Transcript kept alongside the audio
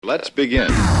Let's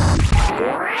begin.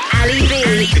 Ali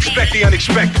B. Expect the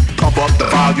unexpected. Pump up the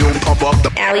volume, pump up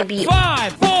the... Ali B.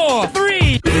 5, 4,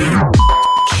 3.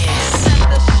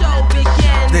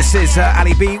 This is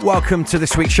Ali B. Welcome to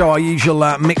this week's show. Our usual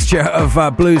mixture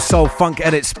of blues, soul, funk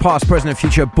edits, past, present and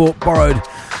future, bought, borrowed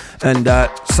and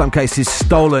some cases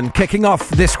stolen. Kicking off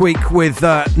this week with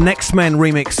Next Men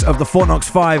remix of the Fort Knox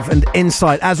 5 and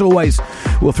Insight. As always,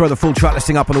 we'll throw the full track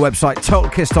listing up on the website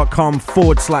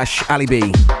totalkiss.com/Ali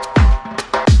B.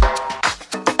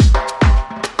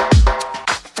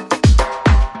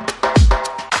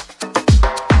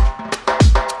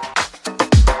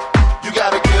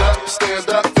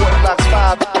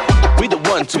 We the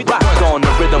ones to rock on the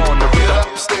rhythm,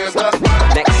 Stand up.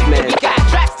 Next man. We got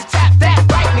tracks to tap that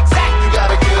right and exact. You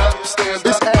gotta get up, stand up.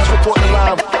 This ass reporting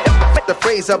live. The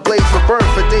phrase I blaze for burn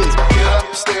for days. Get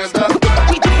up, stand up.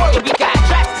 We the word. We got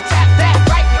tracks to tap that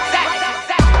right and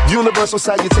exact. Universal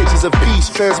salutations of peace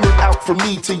transmit out from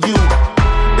me to you.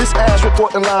 This ass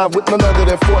reporting live with none other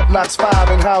than Fort Knox 5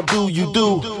 and how do you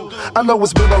do? I know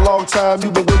it's been a long time,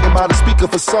 you've been waiting by the speaker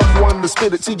for someone to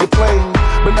spit it to your plane.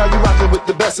 But now you're rocking with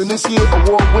the best, and this year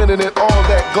award winning and all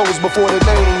that goes before the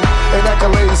name. And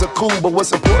accolades are cool, but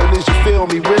what's important is you feel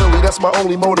me, really, that's my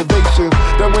only motivation.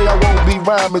 That way I won't be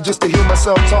rhyming just to hear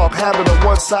myself talk, having a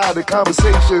one-sided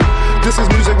conversation. This is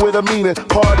music with a meaning,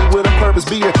 party with a purpose,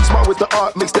 being smart with the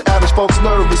art makes the average folks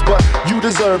nervous. But you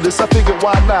deserve this, I figured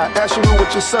why not, ask you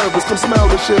with your service, come smell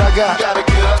the shit I got. You gotta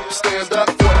get up, stand up.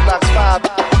 Fort Knox 5.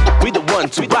 We the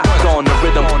ones to rock on the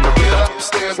rhythm, Get up,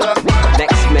 stand up.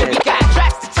 Next man. We got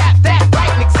tracks to tap that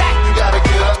right and exact. You gotta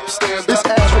get up, stand This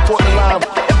up. ass reporting live.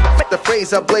 The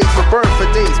phrase I blaze for burn for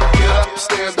days. Get up,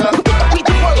 stand up. We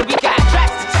the word. We got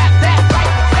tracks to tap that right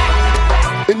and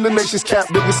exact. In the nation's cap,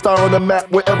 biggest star on the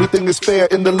map where everything is fair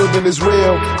and the living is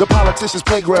real. The politician's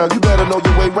playground, you better know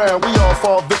your way round. We all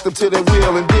fall victim to their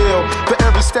wheel and deal. For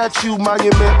every statue,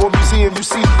 monument, or museum you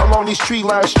see along these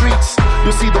tree-lined streets,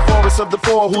 you'll see the forest of the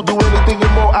poor who do anything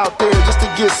and more out there just to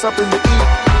get something to eat.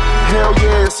 Hell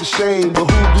yeah, it's a shame, but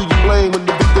who do you blame when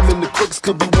the victim and the crooks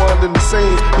could be one and the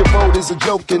same? Your vote is a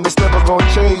joke and it's never gonna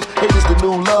change. Hate is the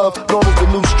new love, normal's the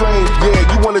new strange. Yeah,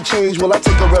 you wanna change, well I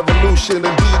take a revolution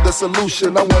and be the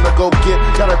solution. I wanna go get,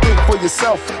 gotta think for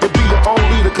yourself and be your own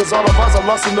leader, cause all of us are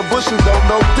lost in the bushes, don't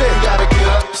know dick. You gotta get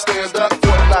up, stand up.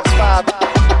 Fort Knox 5.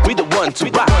 We the ones to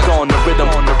rock on the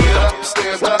rhythm, Get up,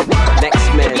 stand up. Next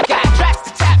man. We got tracks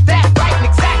to tap that right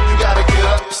and exact. You gotta get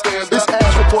up, stand This up.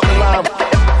 ass reporting live.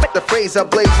 The phrase I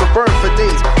blaze for burn for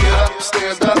days. Get up,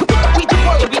 stand up. We the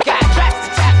word. We got tracks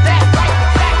to tap that right and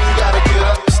exact. You gotta get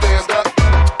up, Stand up.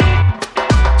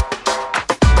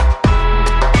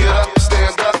 Get up,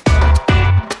 stand up.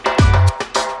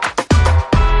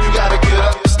 You gotta get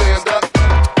up, stand up.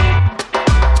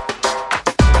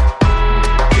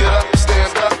 Get up,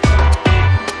 stand up.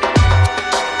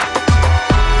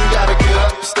 You gotta get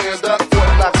up, stand up.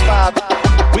 Fort Knox 5.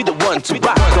 We the ones to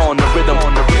rock on the rhythm,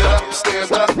 Get up,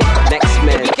 stand up. Next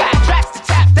man. We got tracks to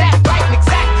tap that right and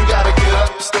exact. You gotta get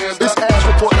up, stand This up. ass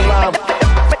reporting live.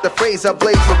 The phrase I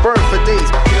blaze for burn for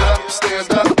days. Get up,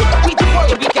 stand up. We the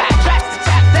word. We got tracks to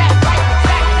tap that right and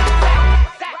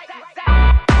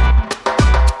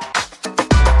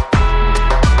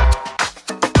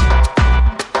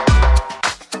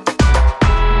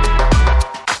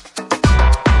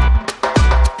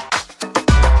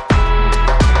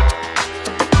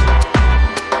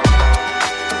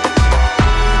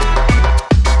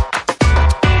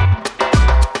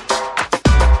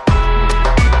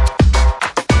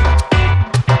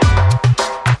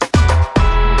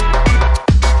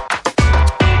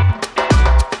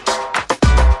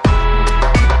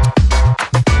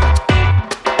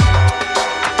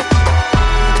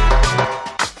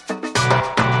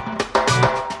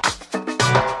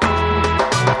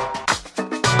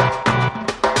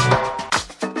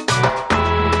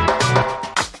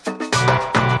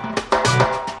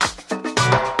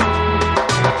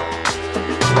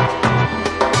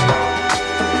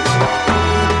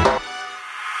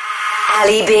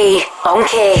Ali B on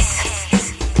Kiss.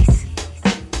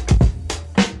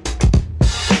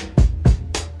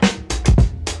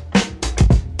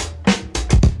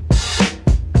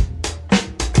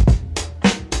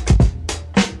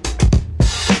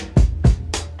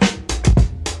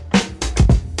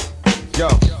 Yo,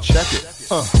 check it.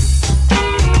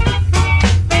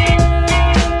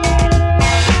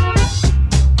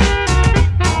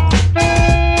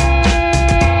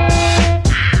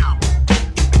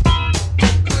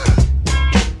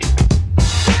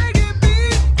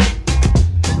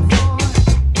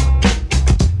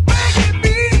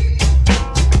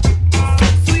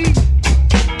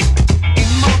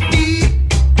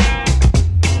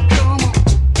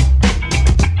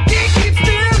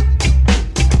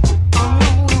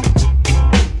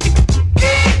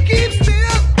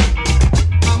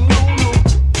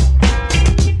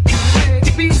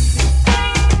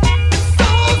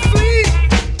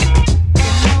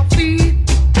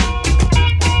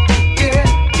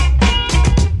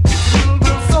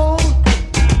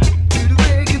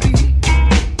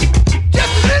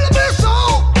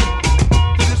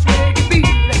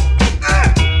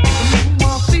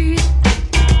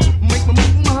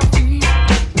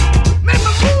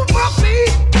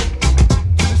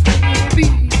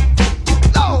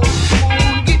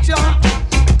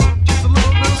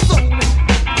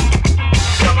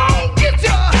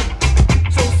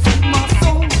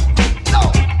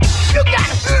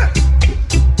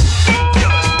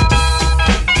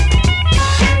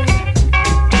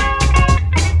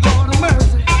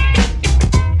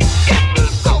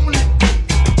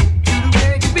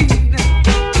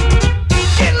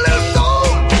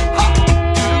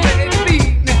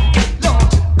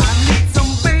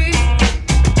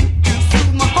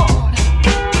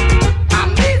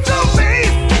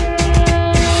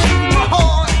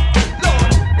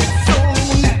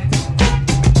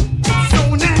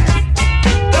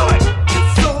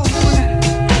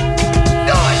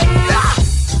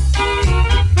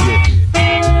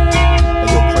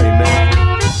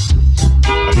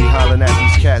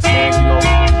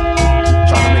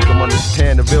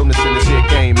 realness in this here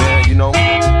game, man, you know.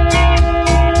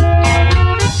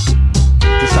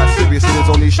 Just how serious it is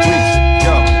on these streets.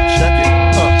 Yo, check it.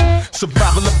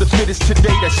 Survival of the fittest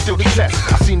today, that's still the test.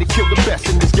 I seen it kill the best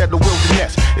in this ghetto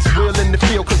wilderness. It's real in the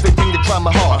field cause they bring the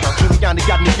drama hard. Giuliani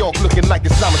got New York looking like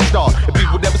it's Islamic star. It be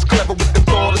whatever's clever with the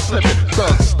thought of slipping.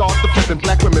 Thugs start the flipping,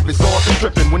 black women resort to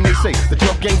tripping. When they say the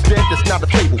drug game's dead, that's not a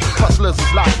fable. Hustlers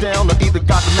is locked down or either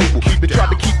got the label. They try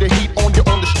to keep the heat on you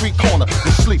on the street corner.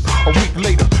 You sleep, a week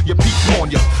later, your peeps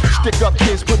on you. Stick up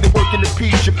kids, put the work in the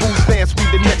peas. Your food stamps, be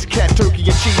the next cat, turkey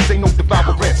and cheese. Ain't no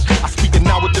devourance. I speak it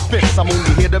now with defense. I'm only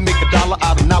here to make a dollar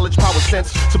out of knowledge, power,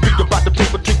 sense. So be about the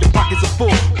paper till your pockets are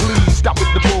full. Please stop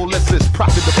with the bull, let's just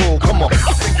profitable. Come on.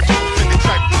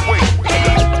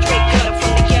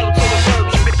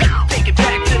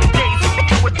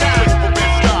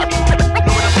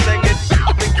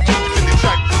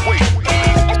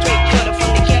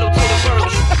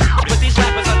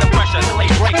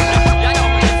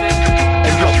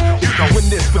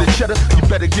 You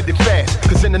better get it fast,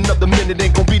 cause in another minute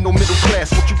ain't gon' be no middle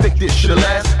class. What you think this shit'll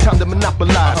last? Time to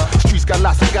monopolize. Streets got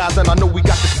lots of guys and I know we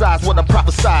got the size. What I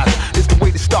prophesize is the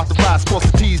way to start the rise.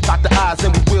 Cross the T's, dot the I's,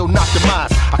 and we will not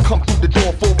demise. I come through the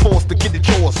door full force to get it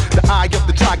yours. The eye of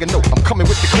the tiger, no, I'm coming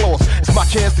with the claws. It's my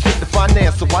chance to get the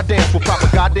finance, so I dance with proper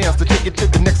goddamns to take it to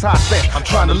the next high stand. I'm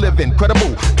trying to live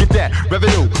incredible, get that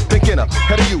revenue. Thinking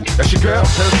ahead of you, that's your girl,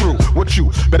 tell her through. What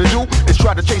you better do is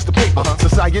try to chase the paper.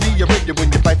 Society, you rape you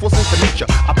when you fight for sense of nature.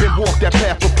 I've been walked that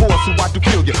path before, so I do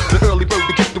kill you. The early bird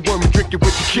to get the worm and drink it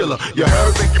with the killer. You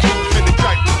heard? Make you move in the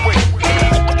tight way.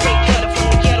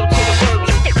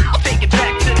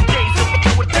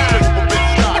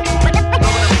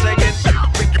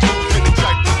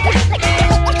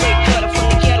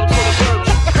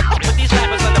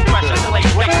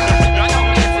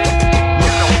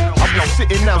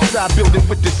 Outside building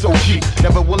with this OG.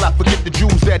 Never will I forget the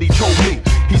jewels that he told me.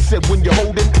 He said when you're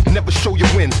holding, never show your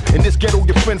wins. In this ghetto,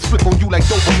 your friends flip on you like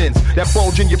Dobermans. That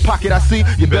bulge in your pocket I see,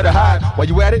 you better hide. While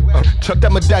you at it, tuck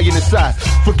that medallion inside.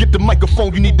 Forget the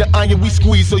microphone, you need the iron we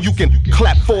squeeze so you can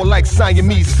clap for like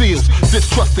Siamese seals.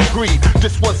 Distrust and greed,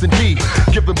 this was indeed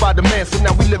given by the man, so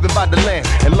now we living by the land.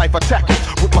 And life I tackle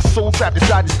with my soul trapped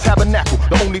inside this tabernacle.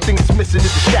 The only thing that's missing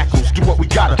is the shackles. Do what we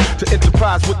gotta to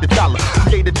enterprise with the dollar.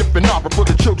 Create a different opera for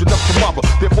the children of tomorrow.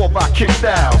 Therefore I kick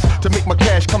styles to make my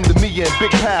cash come to me in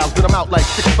big piles. Then I'm out like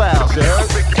 6 fouls. Yeah?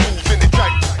 Make you move in the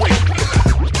tight way.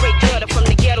 Straight gutter from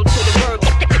the ghetto to the verb.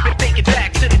 Take it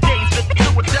back to the days that do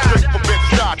or die. Straight from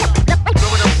Bed-Stuy. Know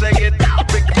what I'm saying?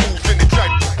 Make you move in the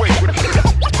tight way.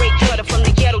 Straight gutter from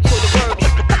the ghetto to the verb.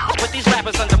 Put these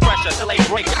rappers under pressure till they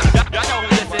break. Y'all know who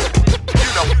this is.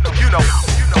 You know.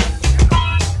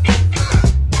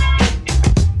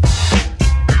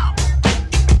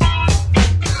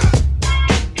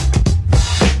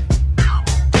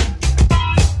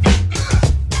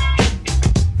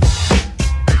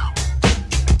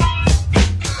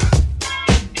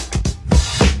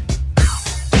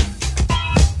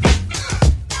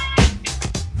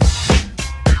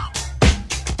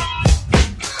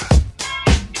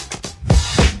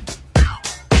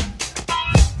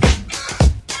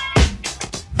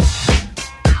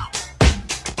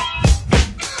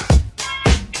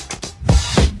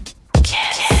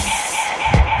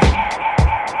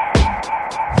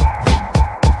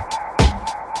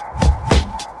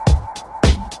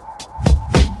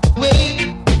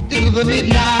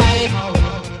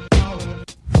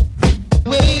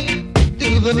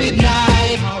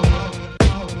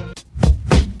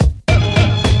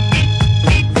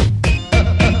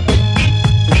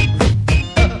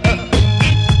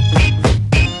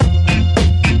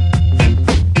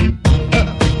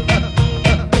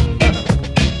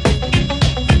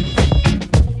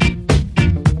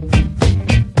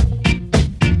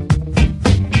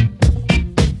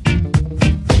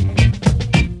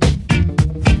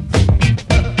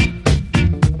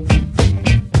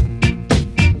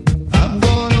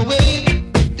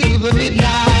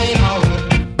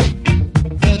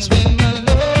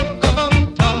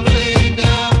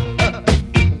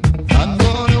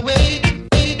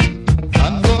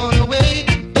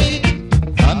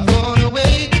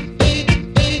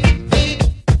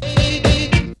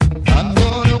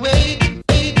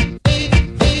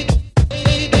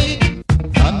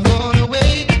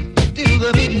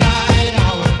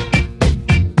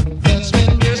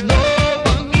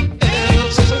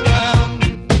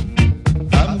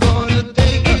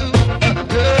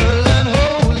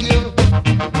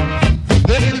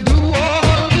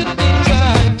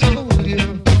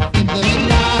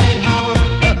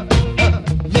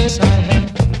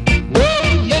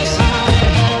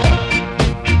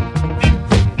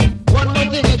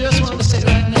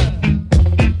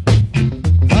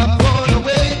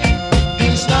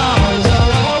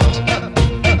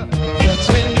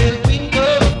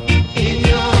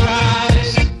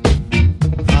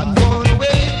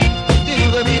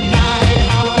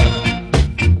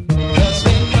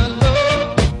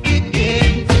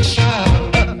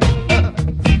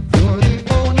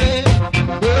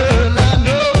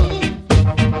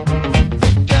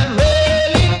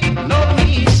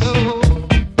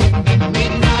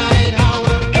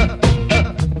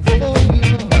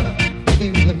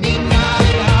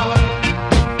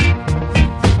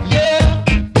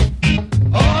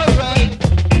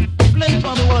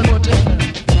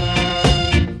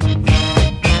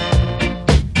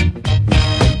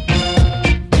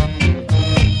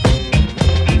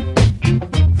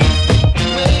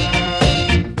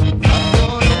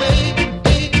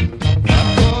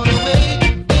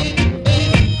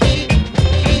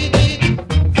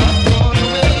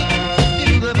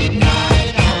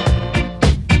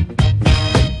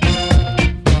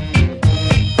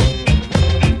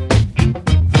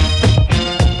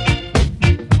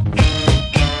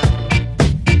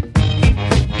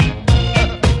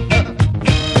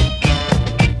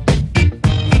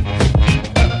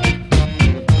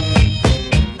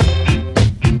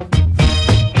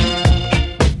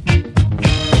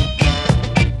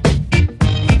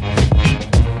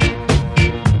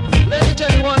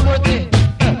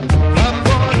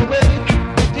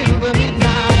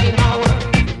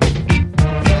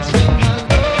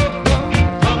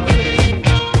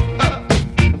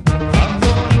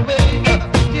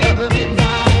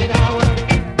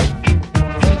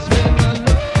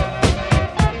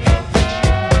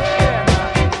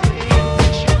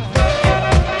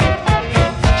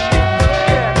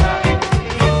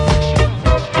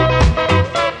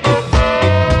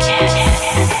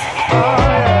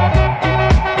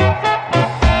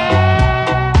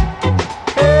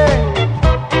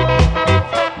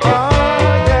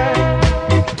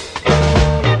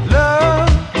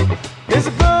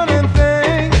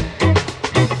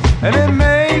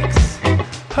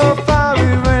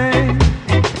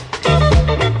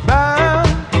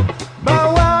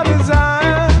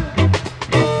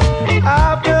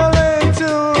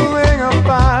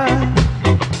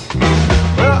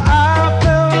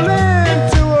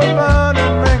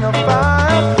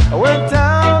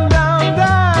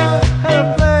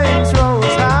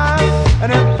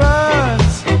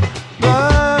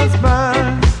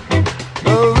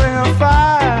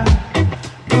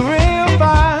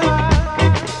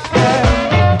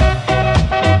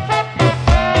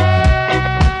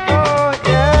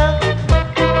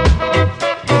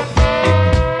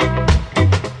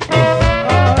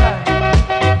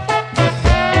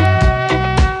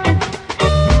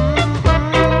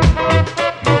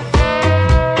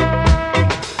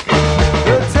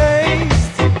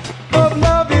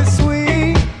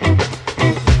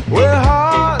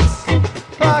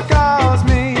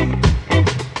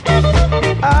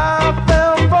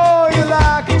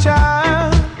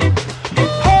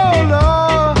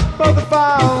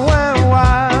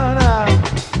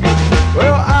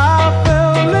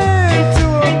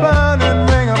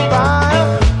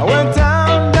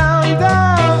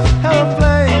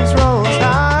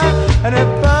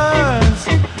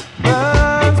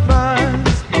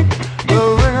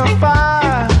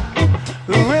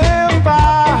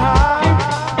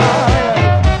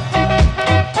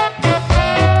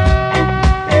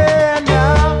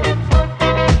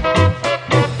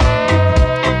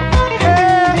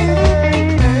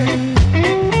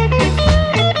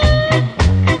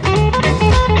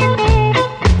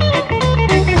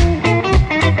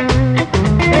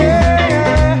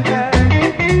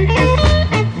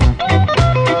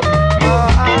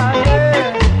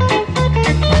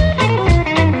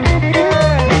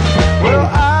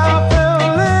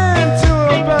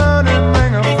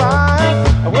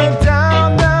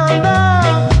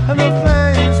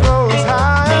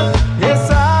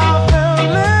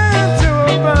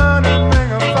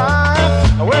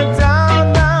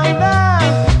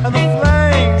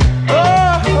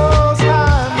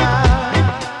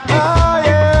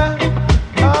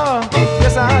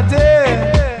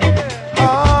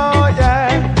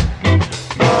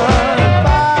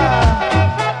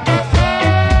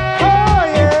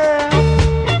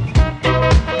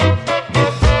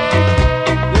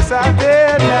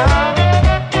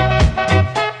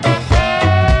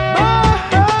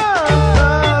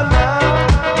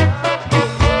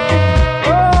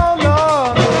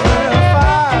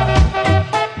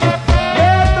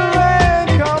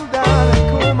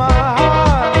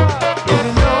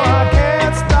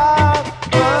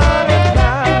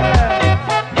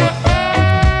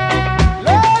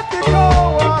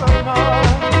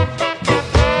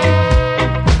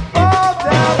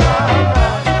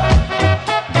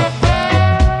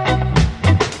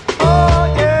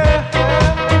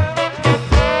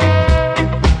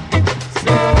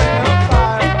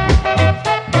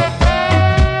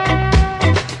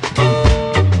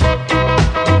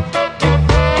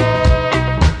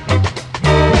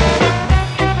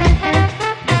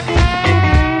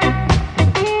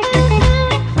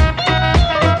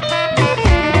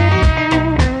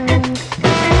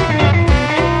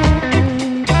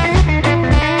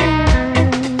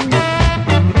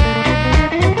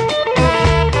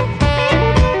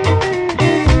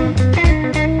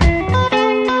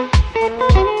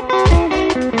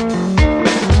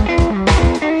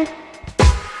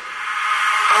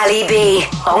 Ali B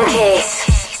on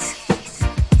Kiss.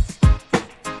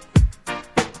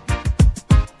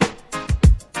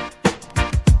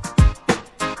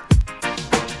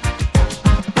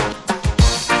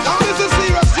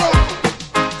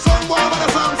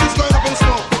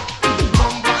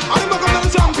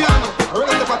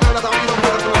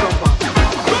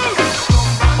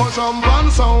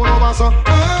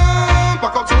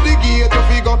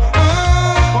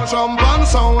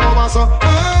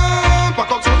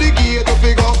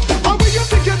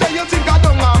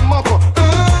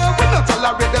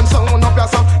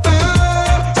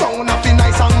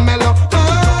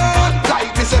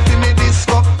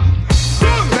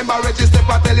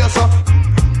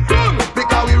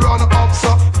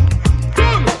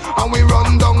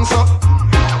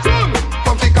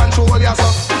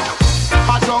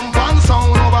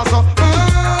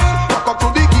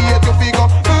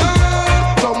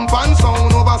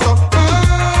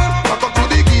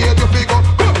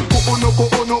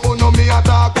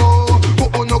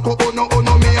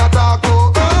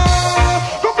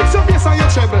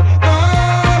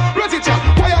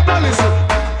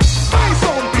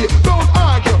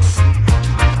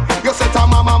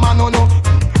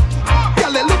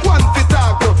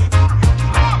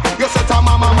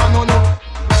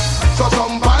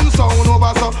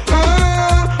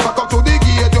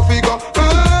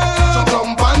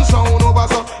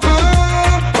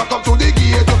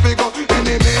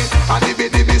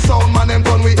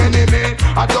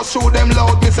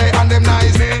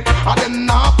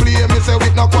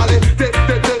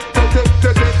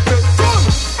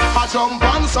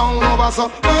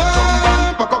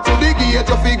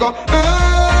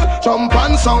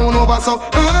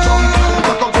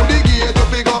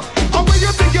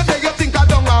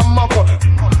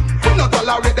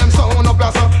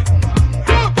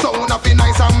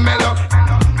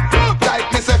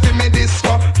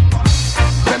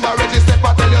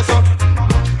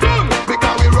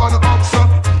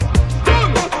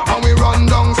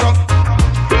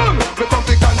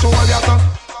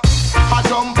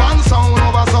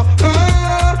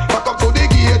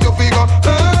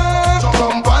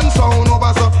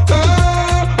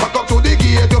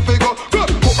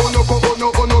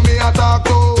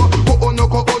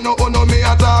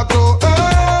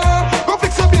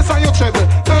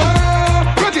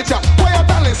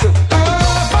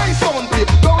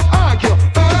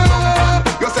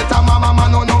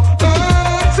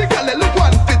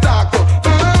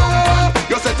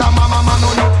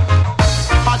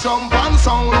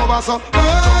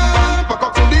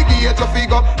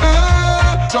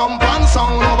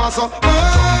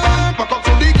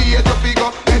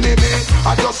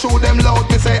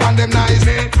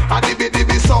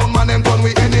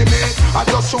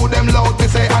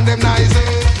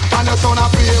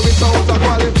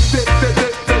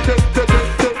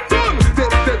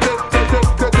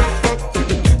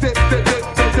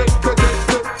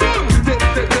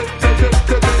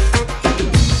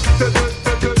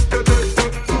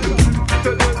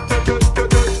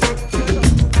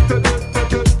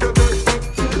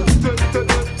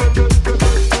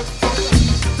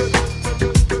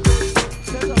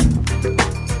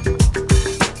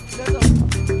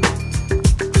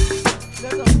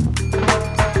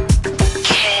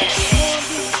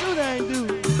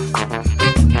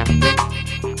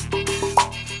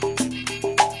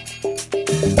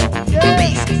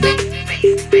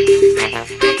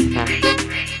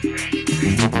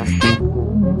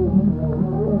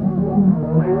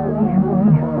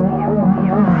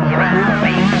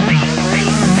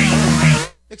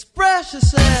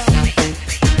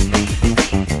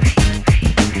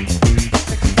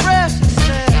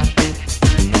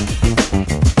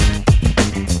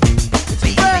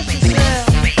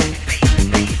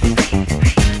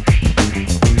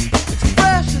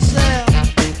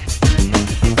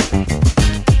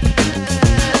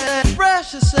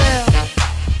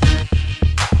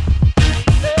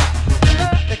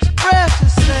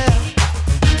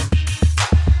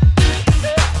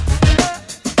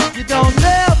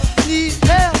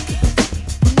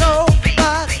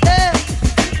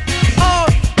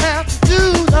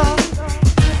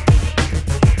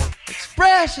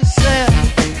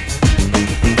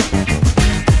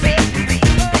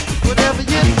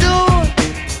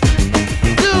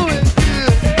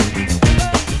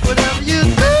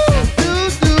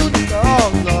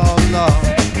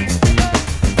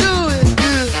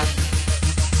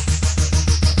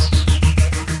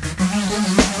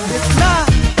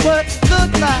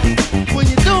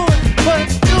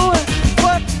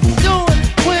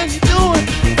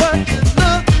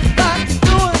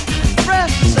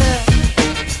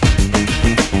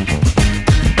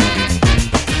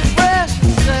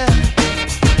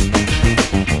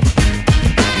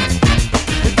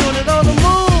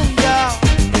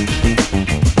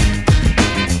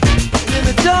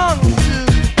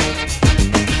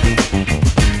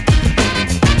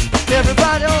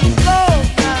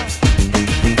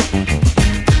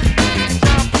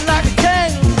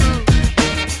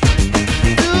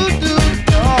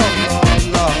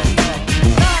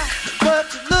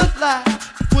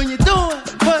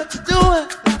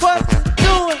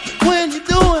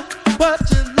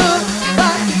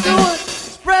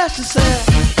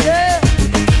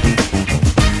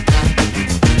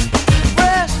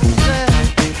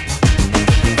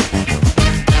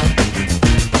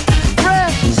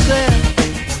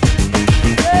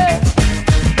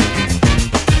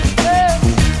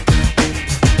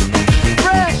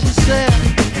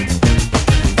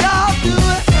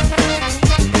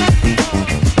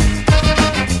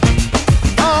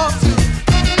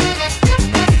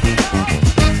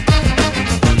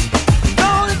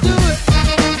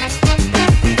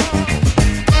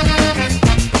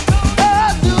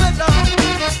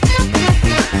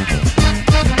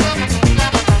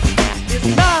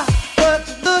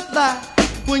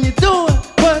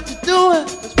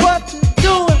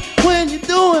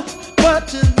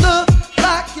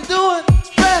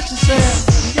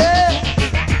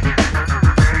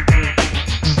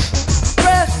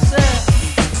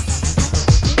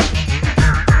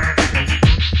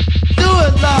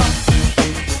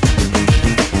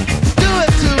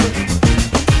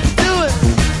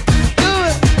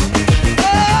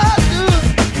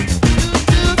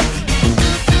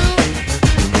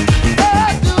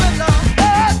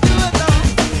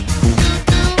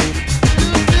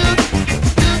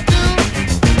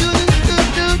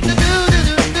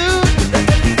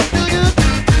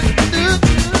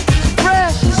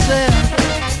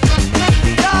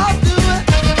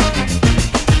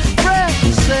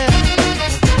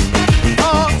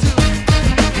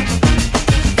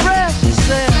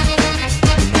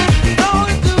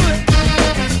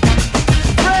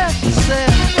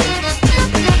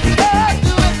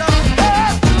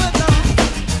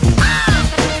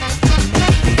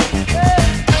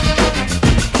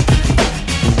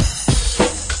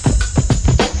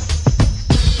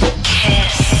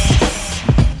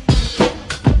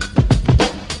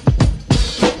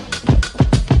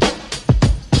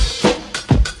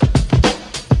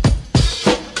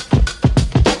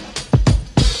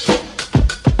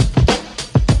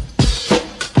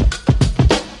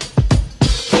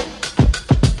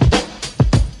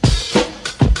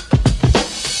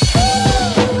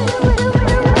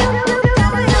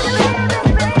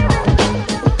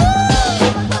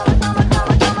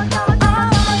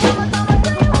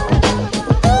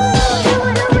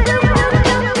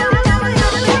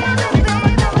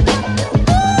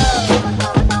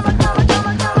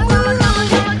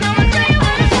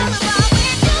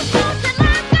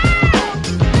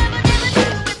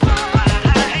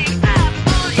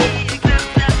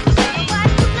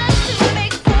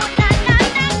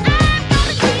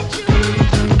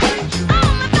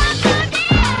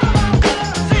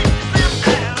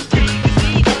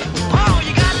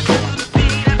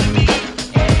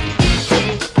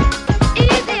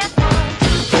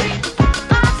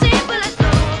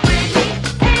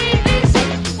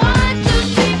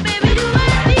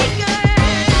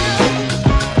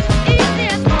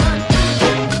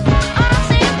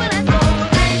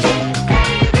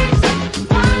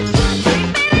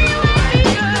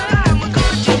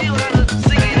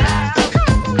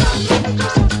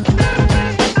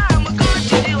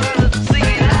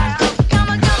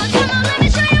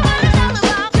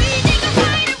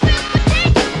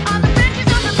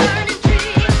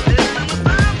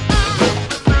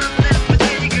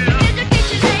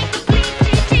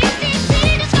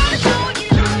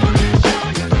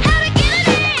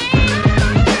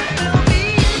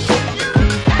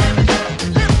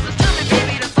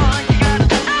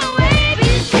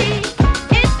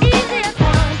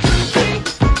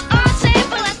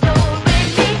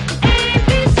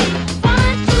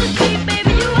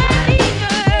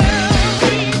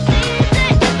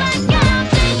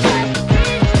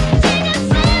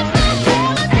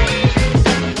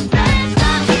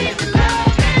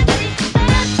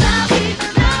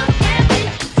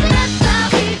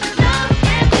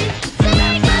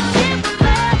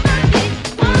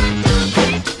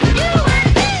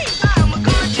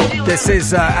 This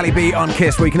is Ali B on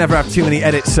Kiss, where you can never have too many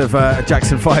edits of a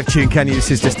Jackson 5 tune, can you?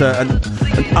 This is just an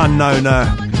unknown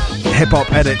hip-hop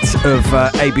edit of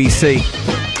ABC.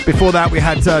 Before that, we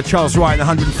had Charles Wright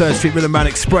and the 103rd Street Rhythm Band,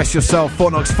 Express Yourself,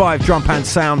 Fort Knox 5, Drum Pan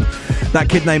Sound. That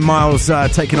kid named Miles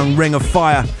taking on Ring of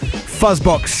Fire.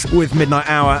 Fuzzbox with Midnight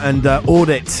Hour, and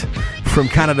Audit from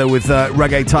Canada with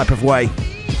Reggae Type of Way.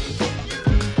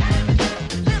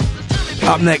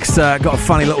 Up next, got a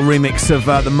funny little remix of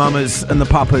the Mamas and the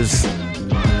Papas.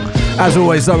 As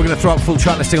always, though, we're going to throw up full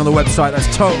track listing on the website. That's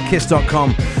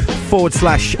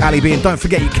totalkiss.com/Ali B. And don't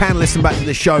forget, you can listen back to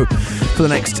this show for the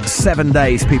next 7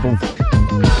 days, people.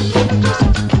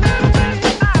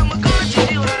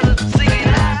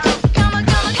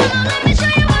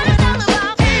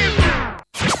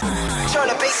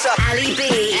 Ali B.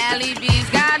 Ali B's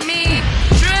got me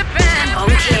tripping on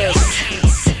Kiss.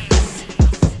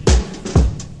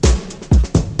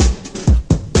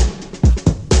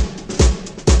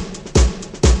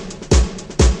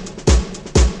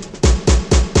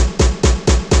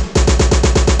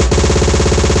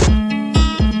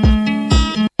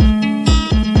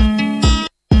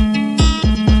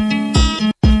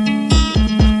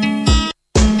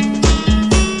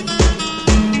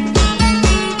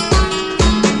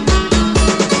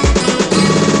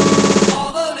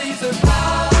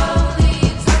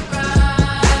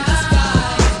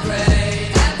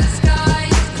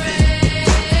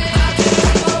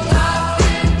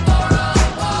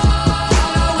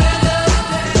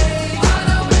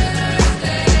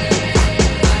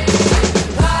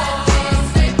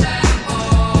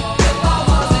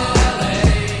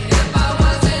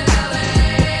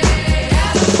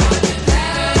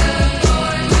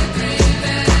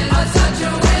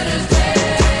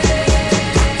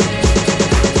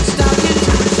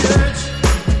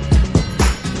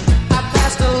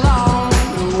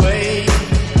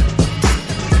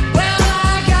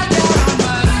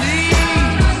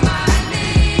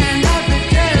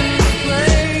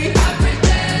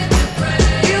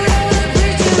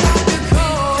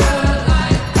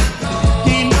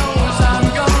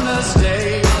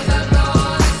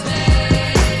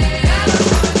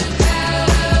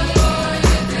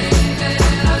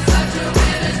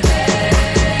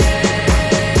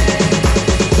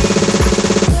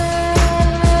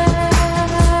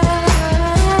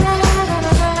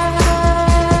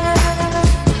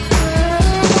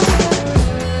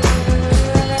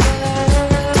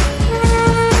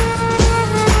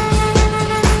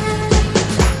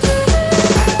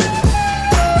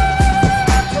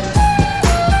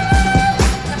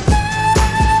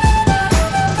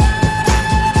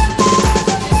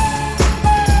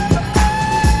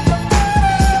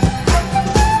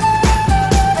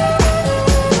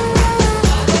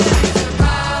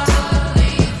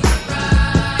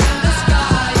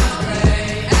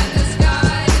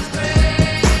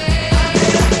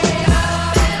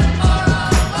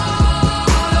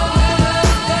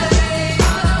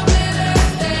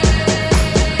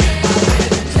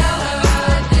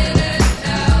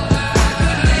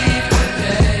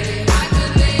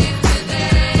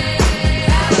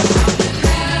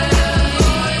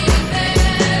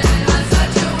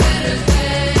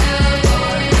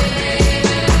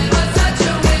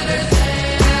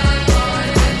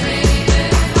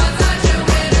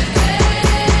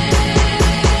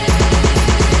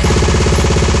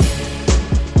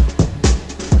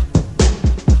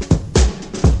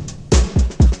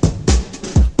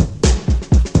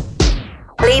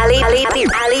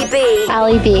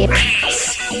 Ali B.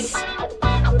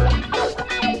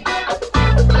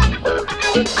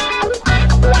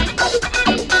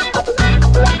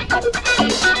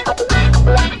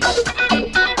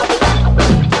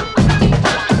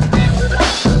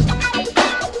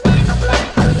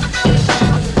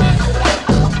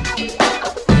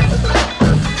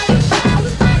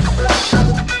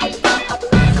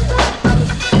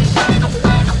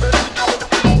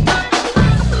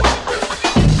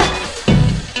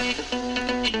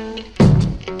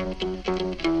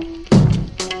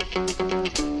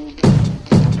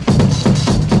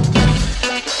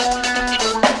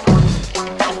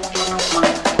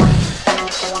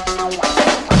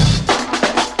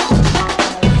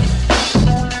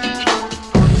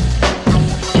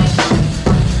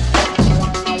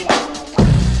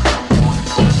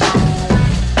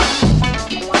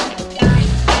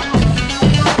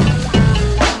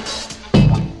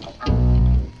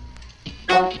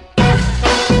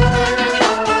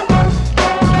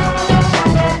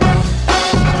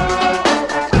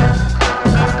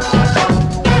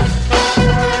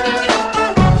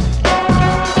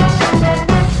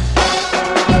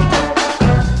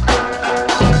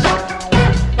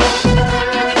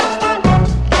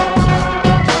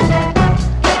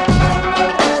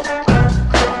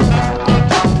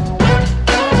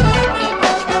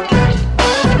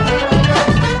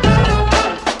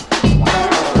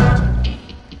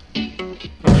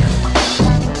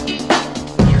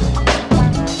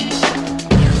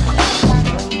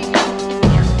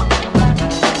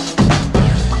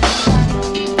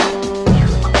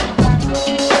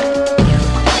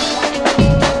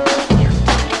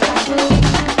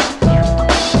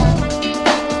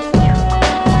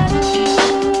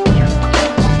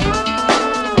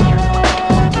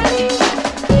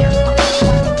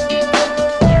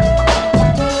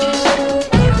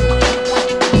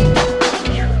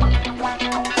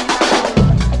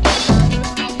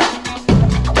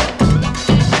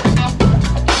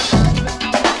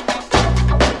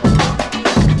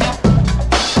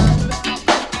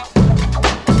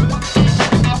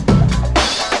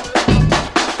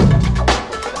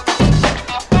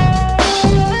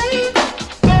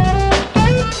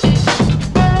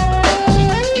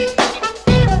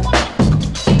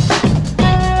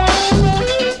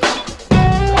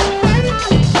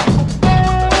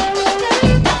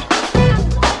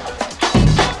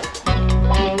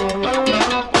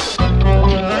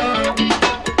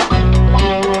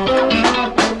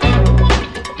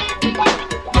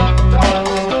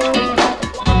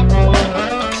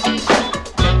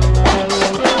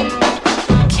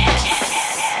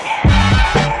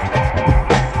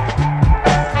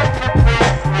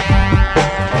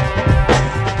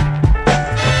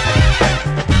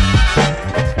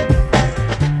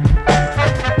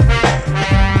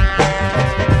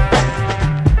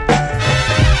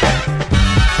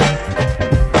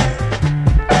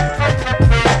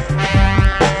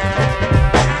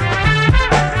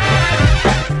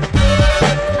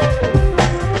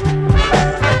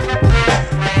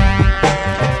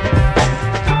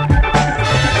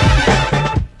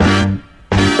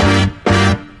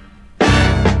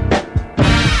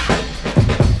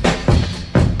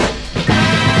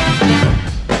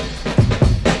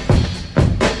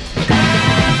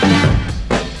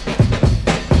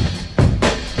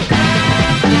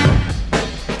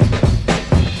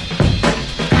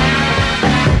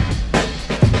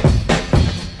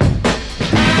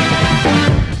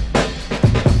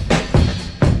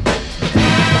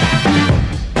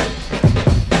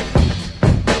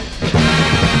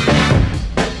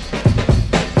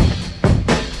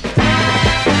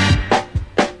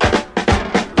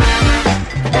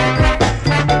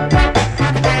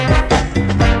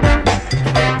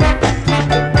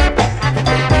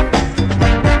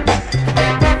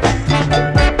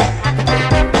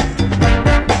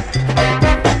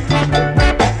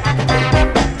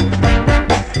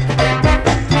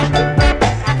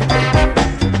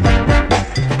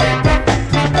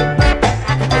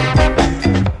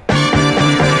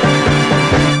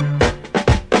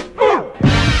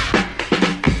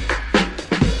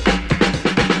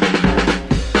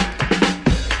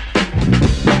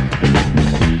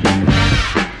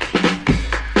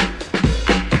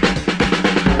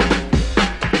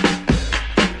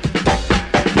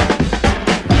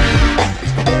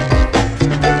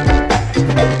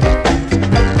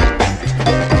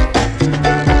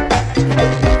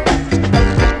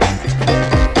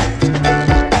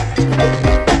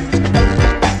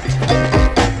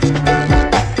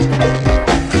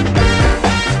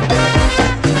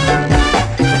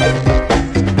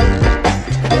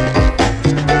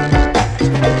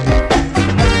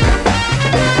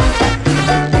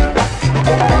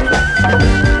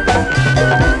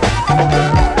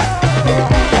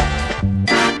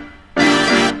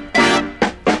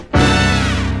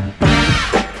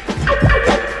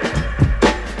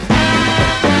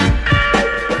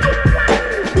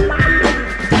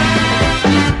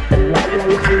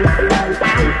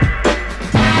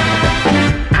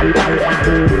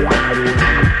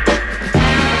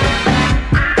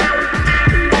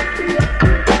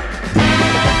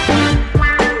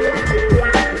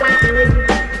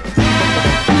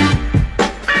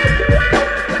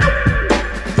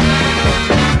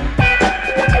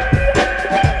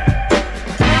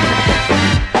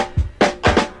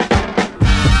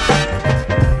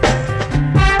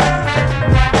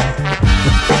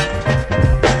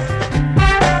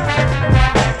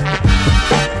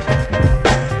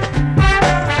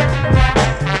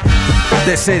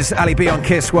 This is Ali B on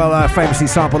Kiss, famously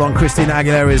sampled on Christina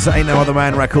Aguilera's Ain't No Other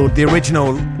Man record, the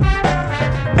original,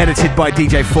 edited by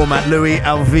DJ Format, Louis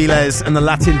Alviles and the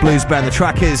Latin Blues Band. The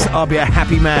track is I'll Be a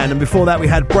Happy Man, and before that we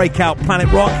had Breakout,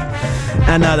 Planet Rock,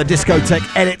 and the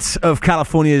discotheque edit of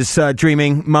California's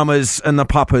Dreaming, Mamas and the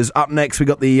Papas. Up next we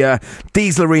got the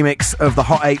Diesel remix of the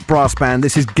Hot 8 Brass Band.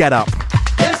 This is Get Up.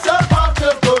 It's about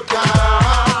to go down.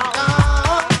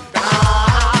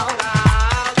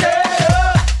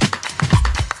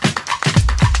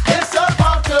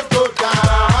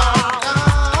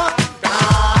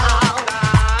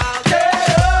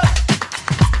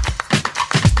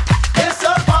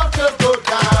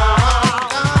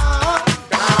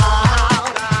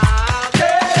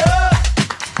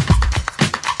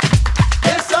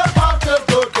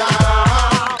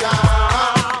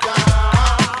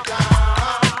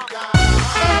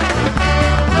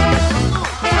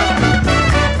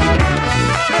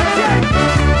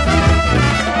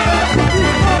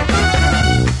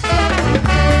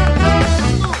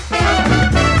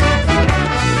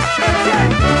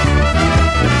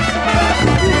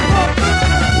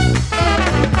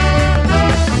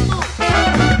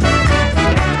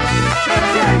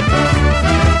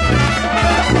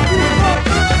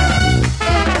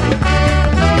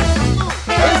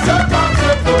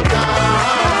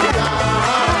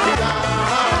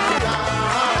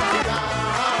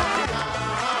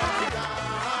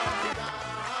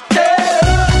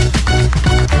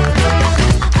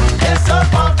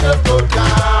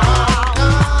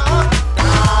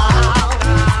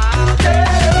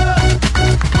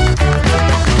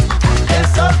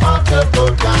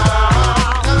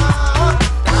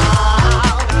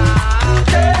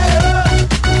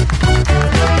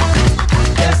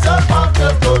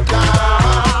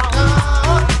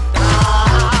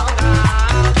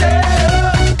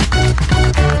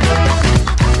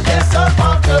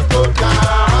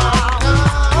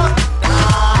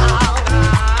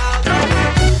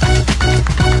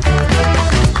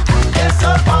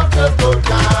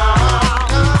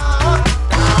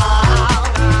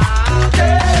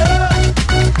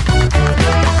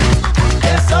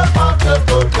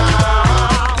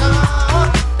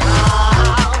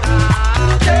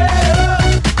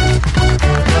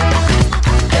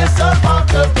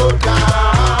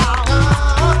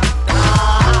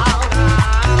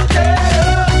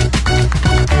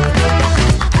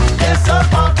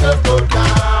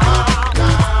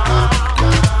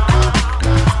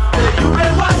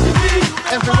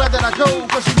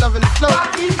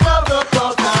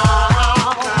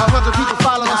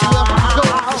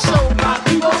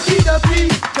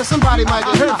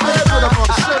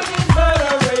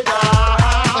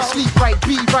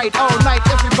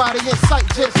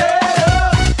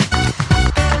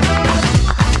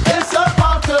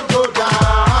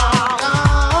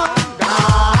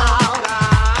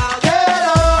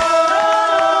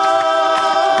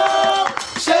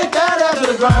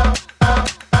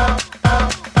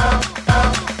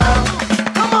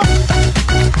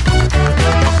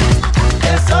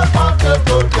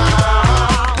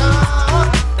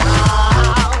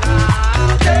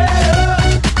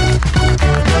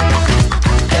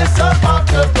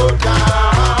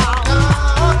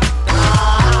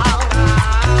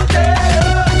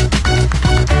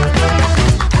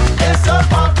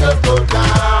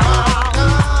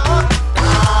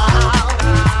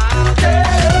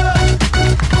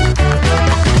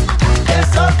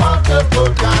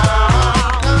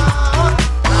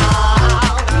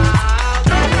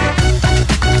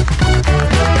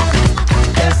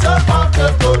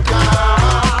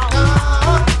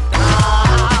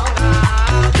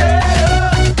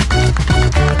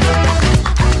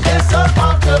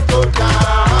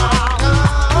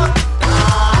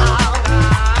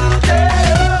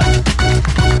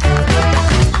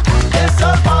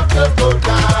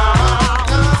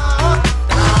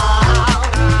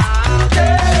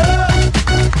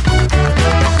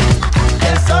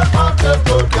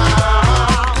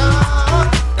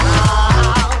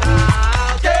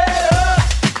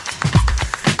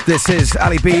 This is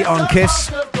Ali B on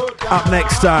Kiss. Up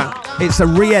next, it's a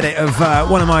re-edit of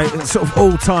one of my sort of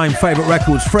all-time favourite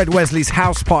records, Fred Wesley's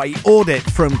House Party. Audit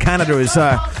from Canada is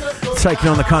taking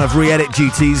on the kind of re-edit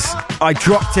duties. I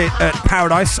dropped it at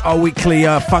Paradise, our weekly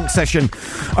funk session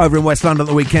over in West London at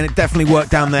the weekend. It definitely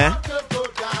worked down there.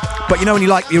 But you know when you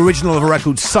like the original of a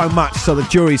record so much, so the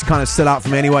jury's kind of still out for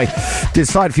me anyway.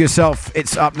 Decide for yourself.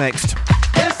 It's up next.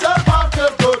 It's about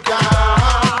to go down.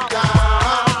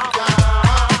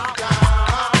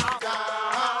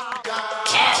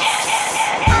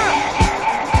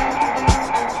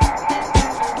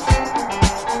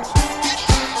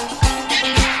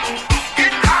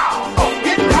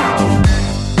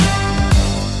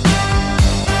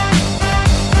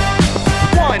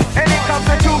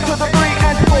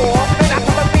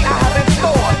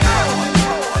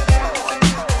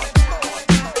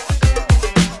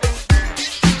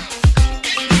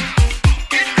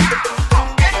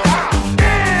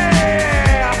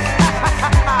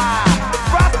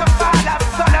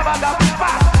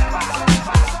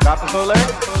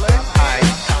 Fuller.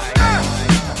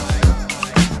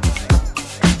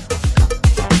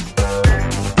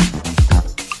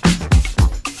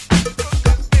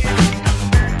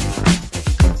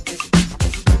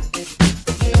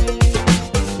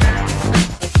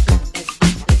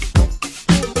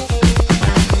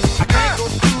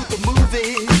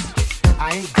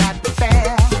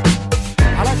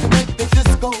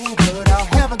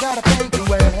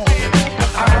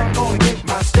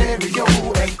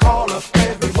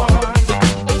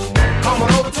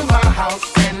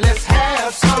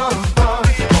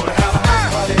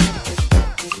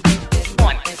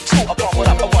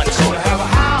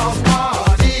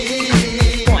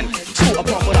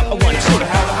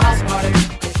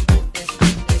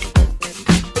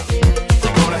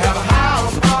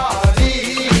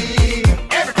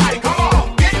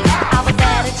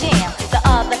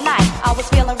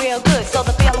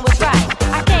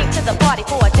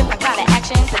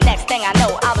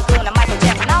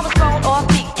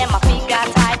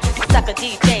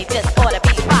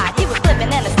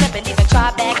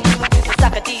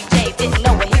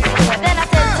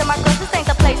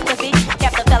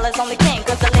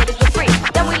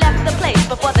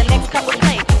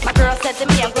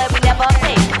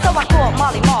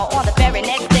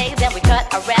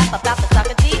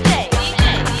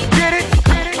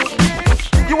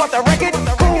 Alright.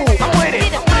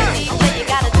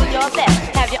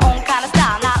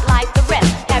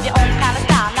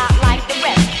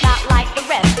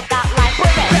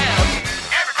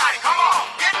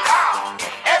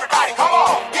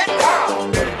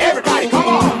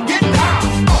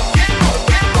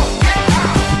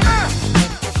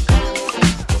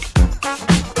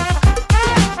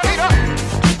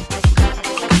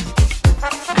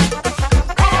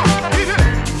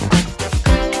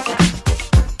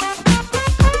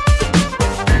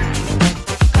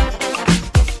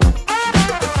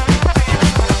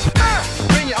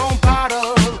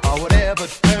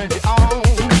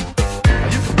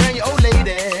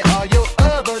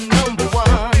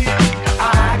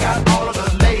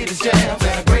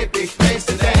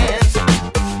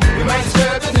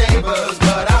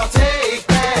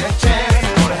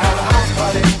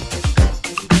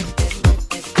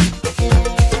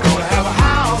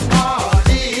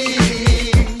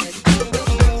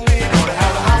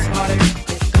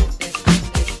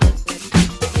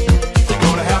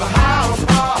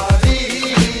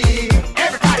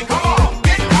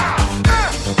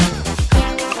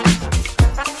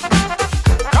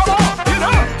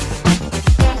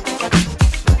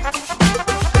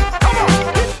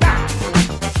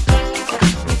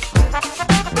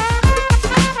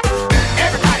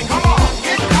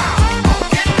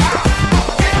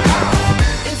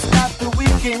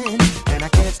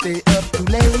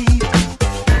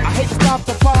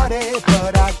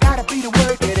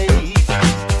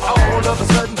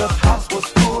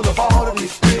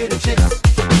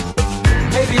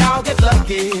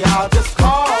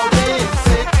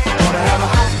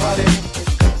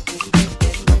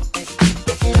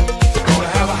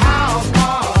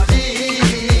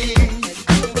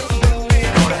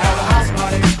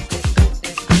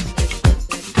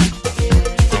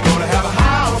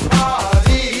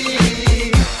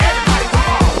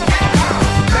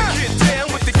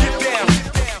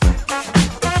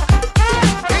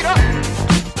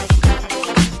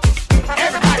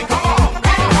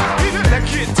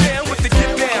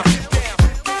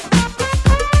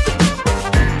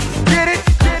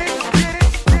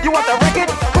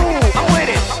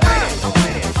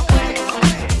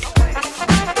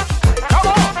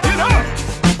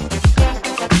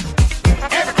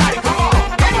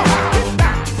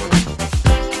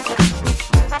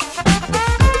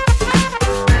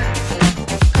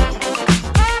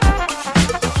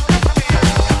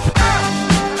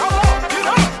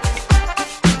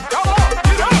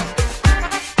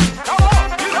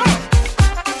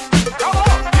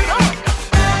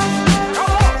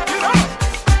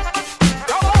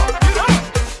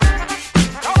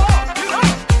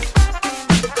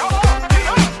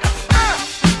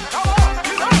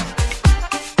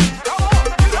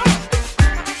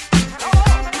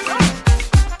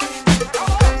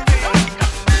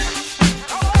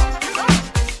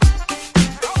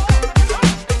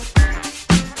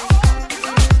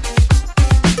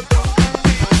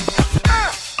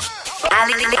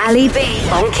 Ali B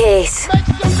on Kiss.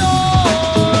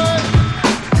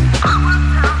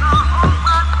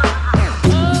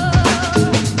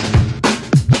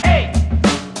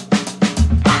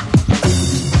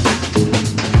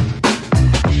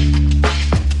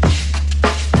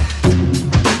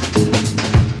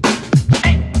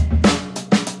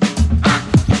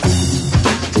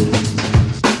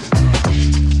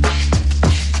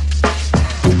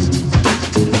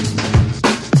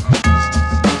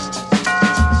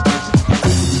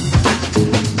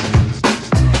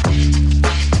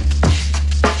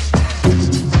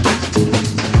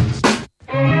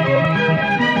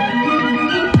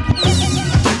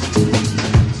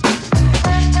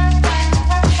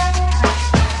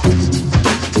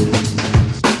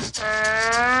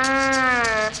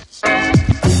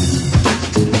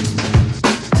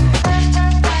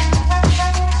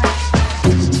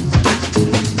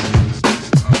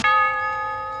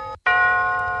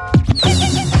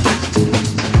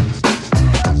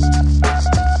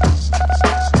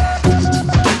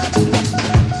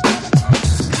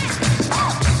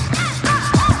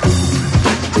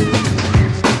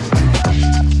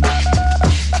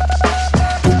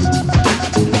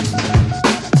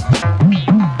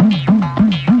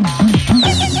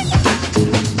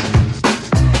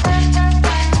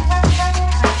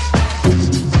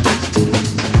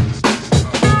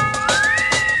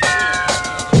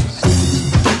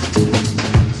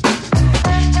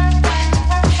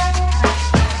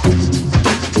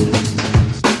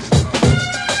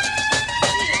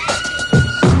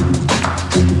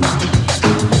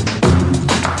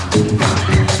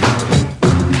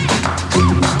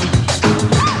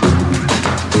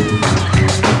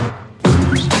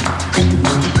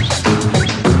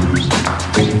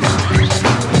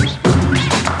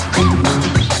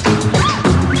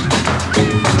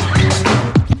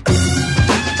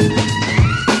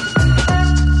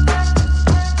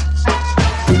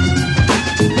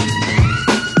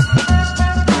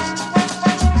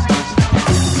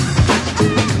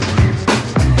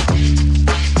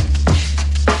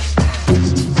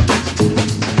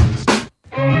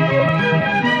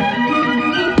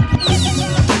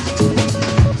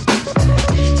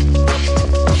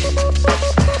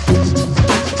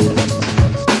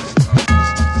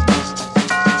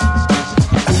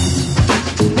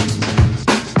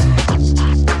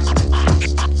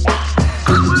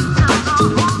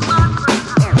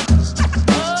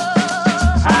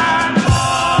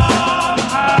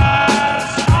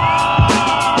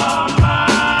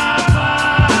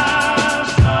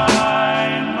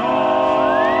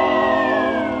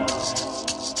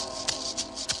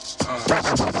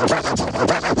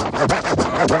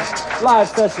 live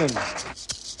session.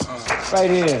 Right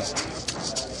here.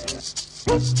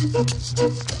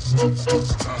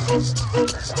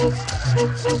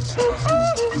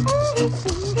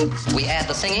 We add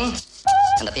the singing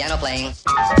and the piano playing.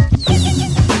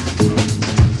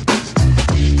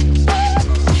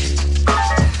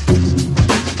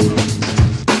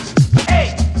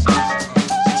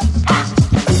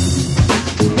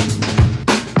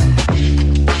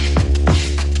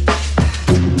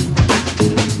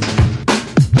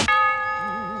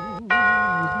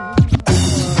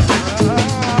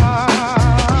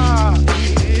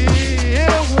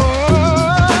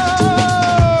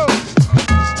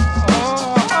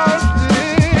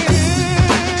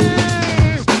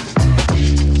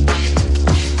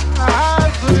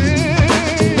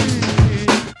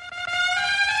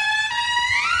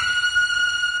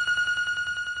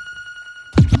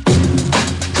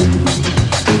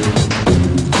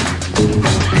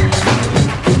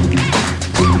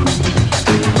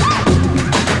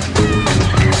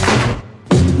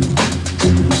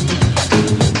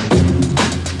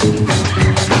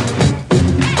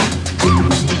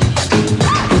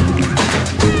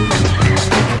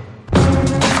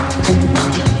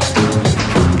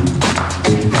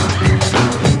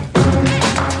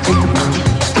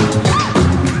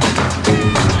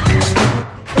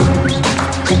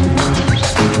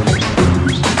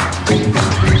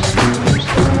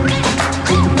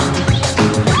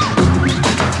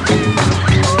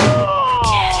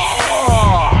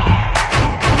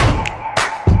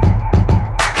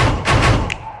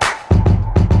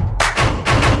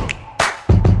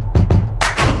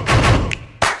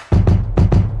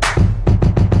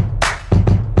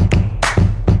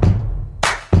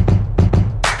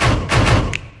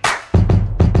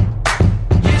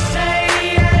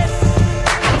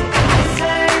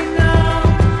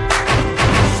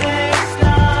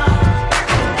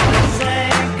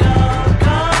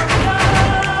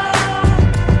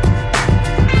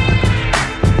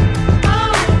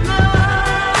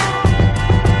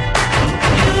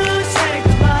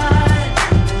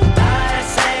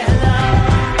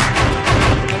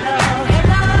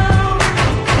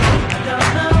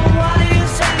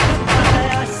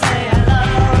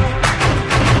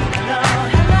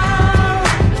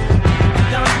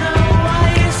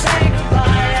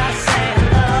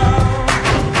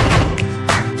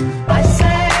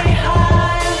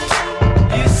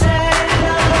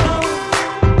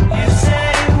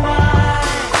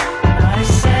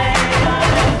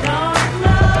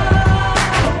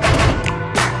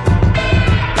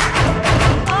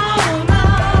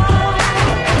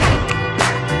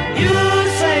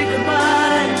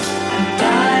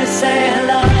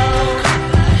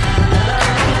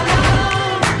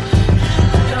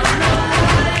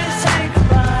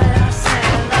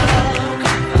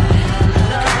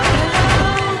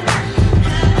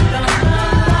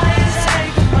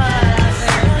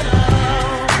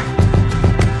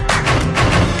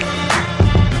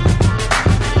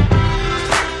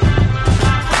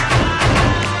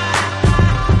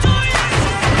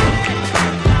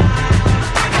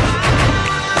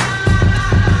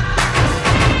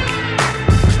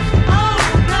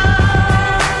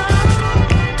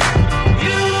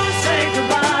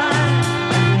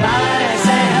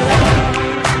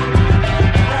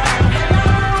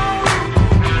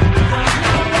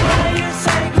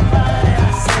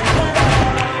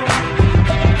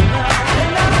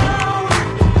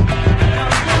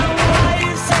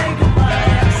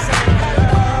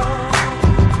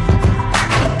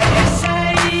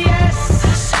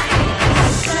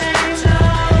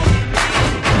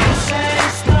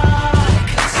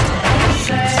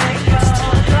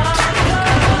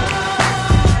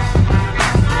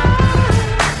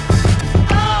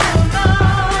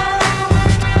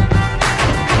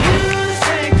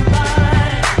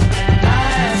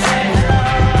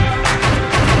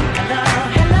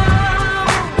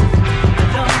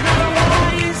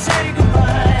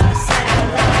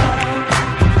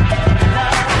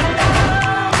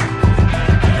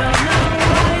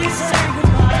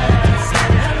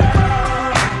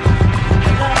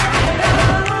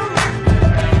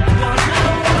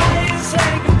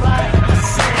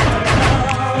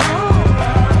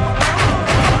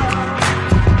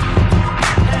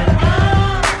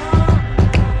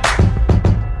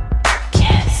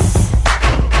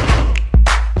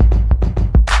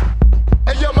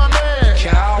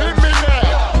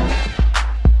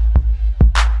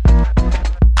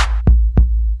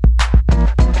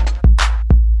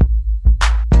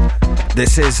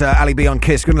 This is Ali B on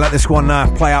Kiss. Going to let this one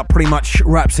play out, pretty much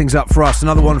wraps things up for us.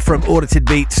 Another one from Audited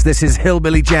Beats. This is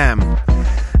Hillbilly Jam.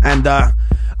 And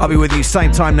I'll be with you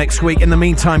same time next week. In the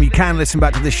meantime, you can listen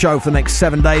back to this show for the next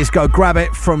 7 days. Go grab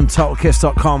it from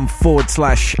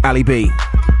totalkiss.com/Ali B.